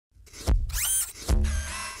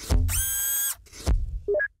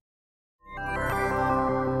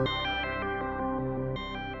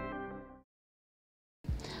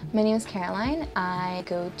My name is Caroline. I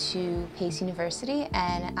go to Pace University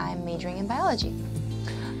and I'm majoring in biology.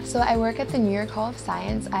 So I work at the New York Hall of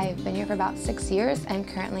Science. I've been here for about 6 years and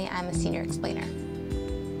currently I'm a senior explainer.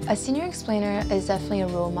 A senior explainer is definitely a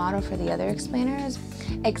role model for the other explainers.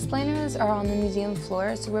 Explainers are on the museum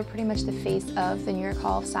floor, so we're pretty much the face of the New York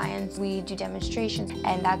Hall of Science. We do demonstrations,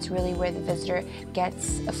 and that's really where the visitor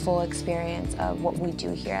gets a full experience of what we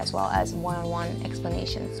do here, as well as one-on-one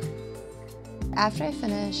explanations. After I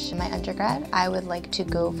finish my undergrad, I would like to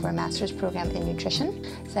go for a master's program in nutrition,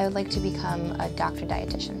 so I would like to become a doctor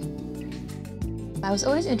dietitian. I was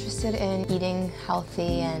always interested in eating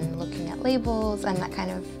healthy and looking at labels, and that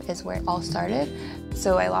kind of is where it all started.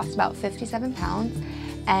 So I lost about 57 pounds,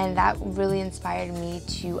 and that really inspired me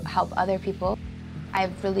to help other people.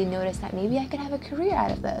 I've really noticed that maybe I could have a career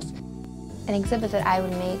out of this. An exhibit that I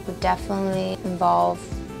would make would definitely involve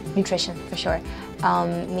nutrition, for sure.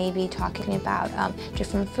 Maybe talking about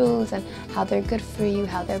different foods and how they're good for you,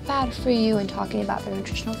 how they're bad for you, and talking about their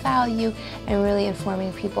nutritional value, and really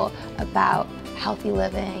informing people about healthy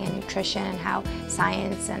living and nutrition and how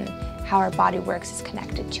science and how our body works is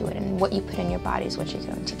connected to it, and what you put in your body is what you're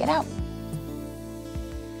going to get out.